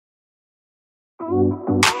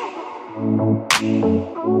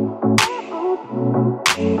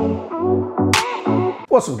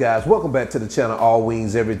What's up, guys? Welcome back to the channel, All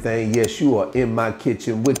Wings Everything. Yes, you are in my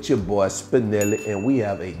kitchen with your boy Spinelli, and we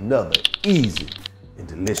have another easy and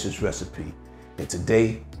delicious recipe. And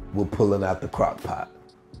today we're pulling out the crock pot,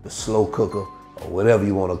 the slow cooker, or whatever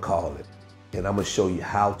you want to call it. And I'm gonna show you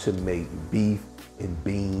how to make beef and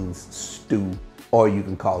beans stew, or you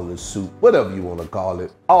can call it a soup, whatever you want to call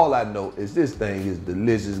it. All I know is this thing is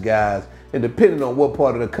delicious, guys. And depending on what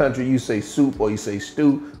part of the country you say soup or you say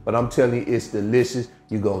stew, but I'm telling you, it's delicious.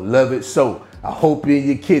 You're gonna love it. So I hope you're in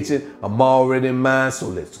your kitchen. I'm already in mine, so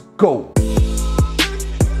let's go.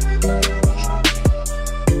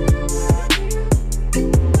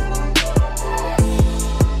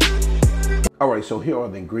 All right, so here are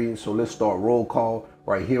the ingredients. So let's start roll call.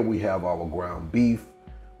 Right here we have our ground beef.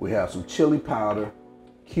 We have some chili powder,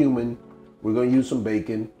 cumin. We're gonna use some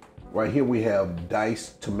bacon. Right here we have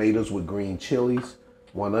diced tomatoes with green chilies,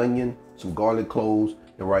 1 onion, some garlic cloves,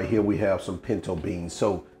 and right here we have some pinto beans.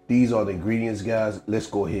 So these are the ingredients, guys. Let's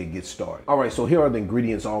go ahead and get started. All right, so here are the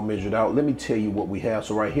ingredients all measured out. Let me tell you what we have.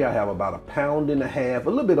 So right here I have about 1.5 pounds, a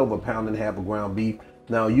little bit over 1.5 pounds of ground beef.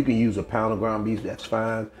 Now you can use 1 pound of ground beef, that's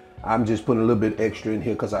fine. I'm just putting a little bit extra in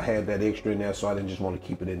here because I had that extra in there, so I didn't just want to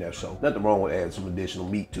keep it in there. So nothing wrong with adding some additional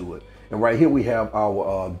meat to it. And right here we have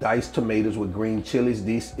our diced tomatoes with green chilies.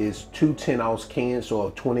 This is 2 10-ounce cans,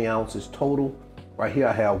 so 20 ounces total. Right here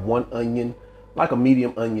I have 1 onion, like a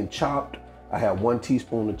medium onion chopped. I have 1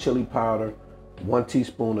 teaspoon of chili powder, 1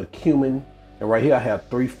 teaspoon of cumin. And right here I have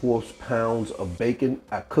 3/4 pounds of bacon.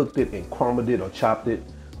 I cooked it and crumbled it or chopped it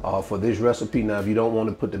for this recipe. Now, if you don't want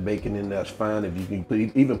to put the bacon in, that's fine. If you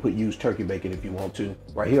can even put used turkey bacon if you want to.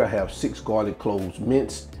 Right here I have 6 garlic cloves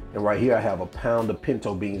minced. And right here I have 1 pound of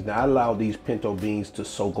pinto beans. Now I allow these pinto beans to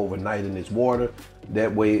soak overnight in this water.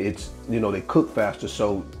 That way it's, they cook faster.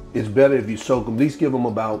 So it's better if you soak them, at least give them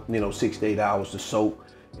about, 6 to 8 hours to soak,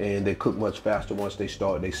 and they cook much faster once they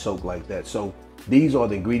soak like that. So these are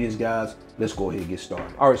the ingredients, guys. Let's go ahead and get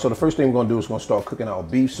started. All right, so the first thing we're gonna do is we're gonna start cooking our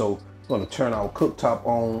beef. So we're gonna turn our cooktop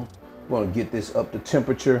on. We're gonna get this up to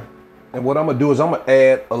temperature. And what I'm gonna do is I'm gonna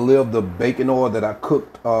add a little of the bacon oil that I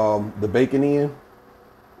cooked the bacon in.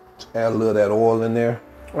 Just add a little of that oil in there.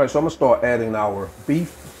 All right, so I'm gonna start adding our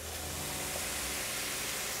beef.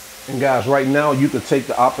 And guys, right now you can take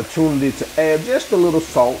the opportunity to add just a little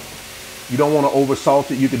salt. You don't want to over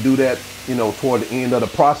salt it. You can do that, toward the end of the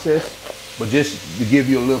process, but just to give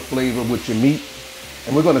you a little flavor with your meat.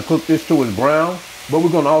 And we're gonna cook this to it's brown, but we're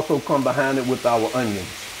gonna also come behind it with our onions.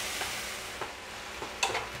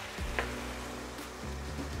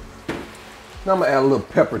 Now I'm gonna add a little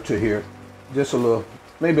pepper to here. Just a little,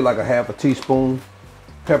 maybe like 1/2 teaspoon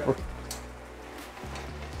pepper.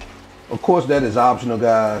 Of course, that is optional,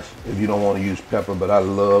 guys, if you don't want to use pepper, but I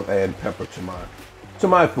love adding pepper to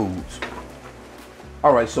my foods.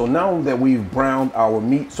 All right, so now that we've browned our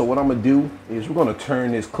meat, so what I'm gonna do is we're gonna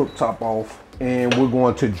turn this cooktop off and we're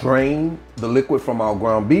going to drain the liquid from our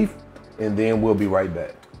ground beef, and then we'll be right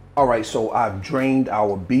back. All right, so I've drained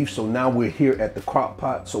our beef, so now we're here at the crock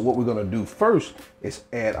pot. So what we're gonna do first is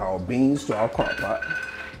add our beans to our crock pot.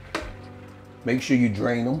 Make sure you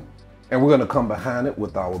drain them. And we're gonna come behind it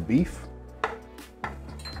with our beef.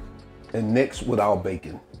 And next with our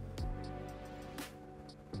bacon.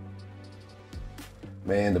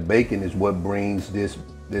 Man, the bacon is what brings this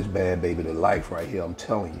bad baby to life right here, I'm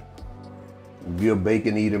telling you. If you're a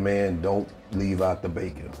bacon eater, man, don't leave out the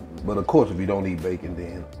bacon. But of course, if you don't eat bacon,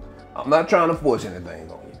 then I'm not trying to force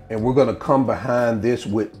anything on you. And we're gonna come behind this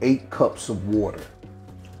with 8 cups of water.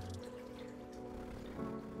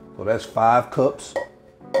 So that's 5 cups.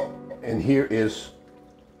 And here is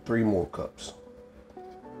 3 more cups.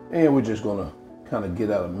 And we're just gonna kind of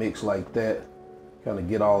get out a mix like that, kind of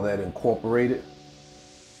get all that incorporated.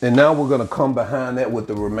 And now we're gonna come behind that with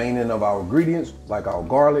the remaining of our ingredients, like our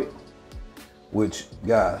garlic, which,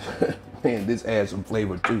 guys, man, this adds some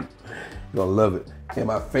flavor too. You're gonna love it. And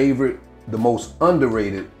my favorite, the most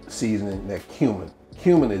underrated seasoning, that cumin.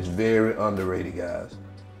 Cumin is very underrated, guys,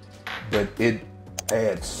 but it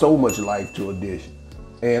adds so much life to a dish.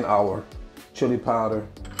 And our chili powder,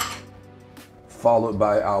 followed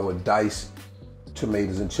by our diced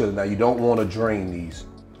tomatoes and chili. Now you don't want to drain these,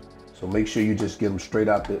 so make sure you just get them straight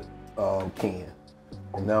out the can.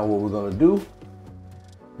 And now what we're gonna do,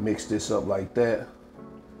 mix this up like that.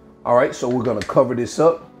 All right, so we're gonna cover this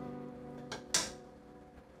up.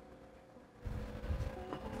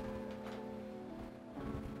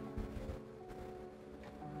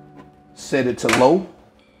 Set it to low.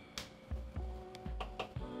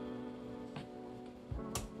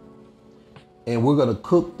 And we're gonna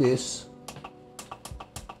cook this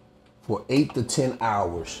for 8 to 10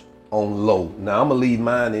 hours on low. Now I'm gonna leave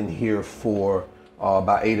mine in here for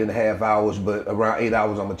about 8.5 hours, but around 8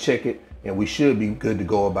 hours I'm gonna check it, and we should be good to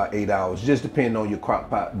go about 8 hours, just depending on your crock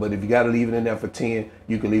pot. But if you gotta leave it in there for 10,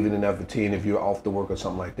 you can leave it in there for 10 if you're off to work or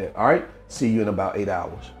something like that. All right, see you in about 8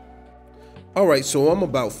 hours. All right, so I'm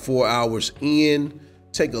about 4 hours in.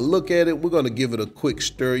 Take a look at it. We're gonna give it a quick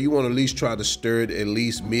stir. You wanna at least try to stir it at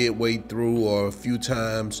least midway through or a few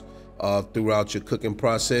times throughout your cooking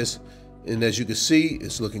process. And as you can see,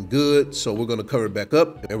 it's looking good. So we're gonna cover it back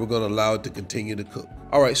up and we're gonna allow it to continue to cook.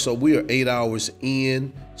 All right, so we are 8 hours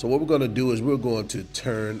in. So what we're gonna do is we're going to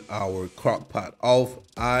turn our crock pot off.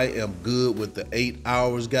 I am good with the 8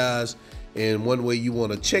 hours, guys. And one way you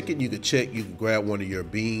wanna check it, you can grab one of your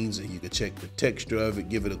beans and you can check the texture of it,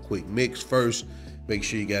 give it a quick mix first. Make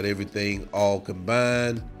sure you got everything all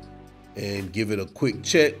combined and give it a quick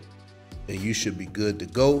check and you should be good to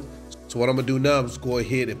go. So what I'm gonna do now is go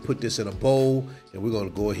ahead and put this in a bowl and we're gonna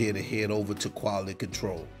go ahead and head over to quality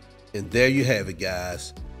control. And there you have it,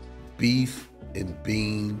 guys. Beef and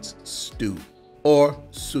beans stew or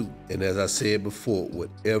soup. And as I said before,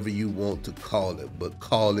 whatever you want to call it, but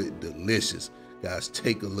call it delicious. Guys,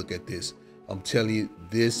 take a look at this. I'm telling you,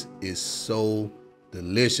 this is so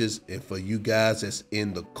delicious. And for you guys that's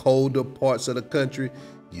in the colder parts of the country,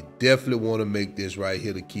 you definitely want to make this right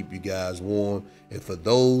here to keep you guys warm. And for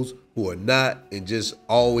those who are not and just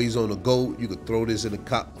always on the go, you can throw this in a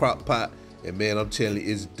crock pot. And man, I'm telling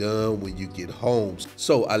you, it's done when you get home.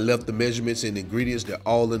 So I left the measurements and ingredients. They're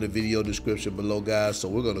all in the video description below, guys. So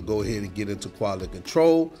we're going to go ahead and get into quality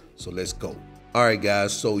control. So let's go. All right,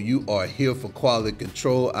 guys, so you are here for quality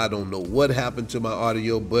control. I don't know what happened to my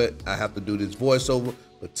audio, but I have to do this voiceover.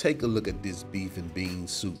 But take a look at this beef and bean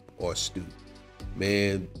soup or stew.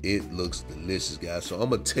 Man, it looks delicious, guys. So I'm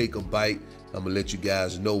gonna take a bite. I'm gonna let you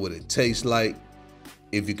guys know what it tastes like.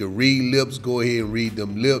 If you can read lips, go ahead and read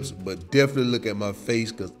them lips, but definitely look at my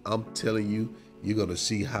face because I'm telling you, you're gonna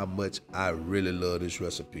see how much I really love this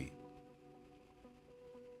recipe.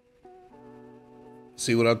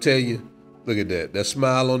 See what I'm telling you? Look at that, that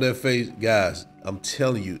smile on that face. Guys, I'm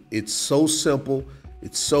telling you, it's so simple,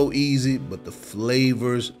 it's so easy, but the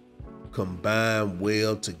flavors combine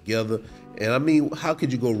well together. And I mean, how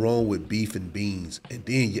could you go wrong with beef and beans? And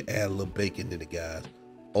then you add a little bacon in it, guys.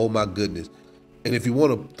 Oh my goodness. And if you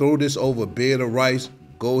want to throw this over a bed of rice,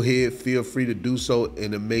 go ahead, feel free to do so.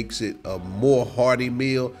 And it makes it a more hearty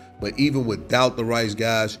meal. But even without the rice,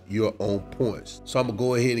 guys, you're on points. So I'm gonna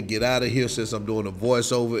go ahead and get out of here since I'm doing a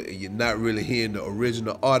voiceover and you're not really hearing the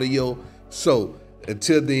original audio. So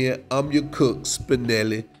until then, I'm your cook,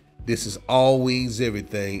 Spinelli. This is always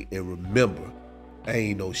everything. And remember, I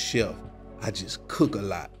ain't no chef. I just cook a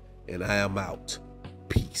lot, and I am out.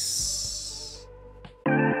 Peace.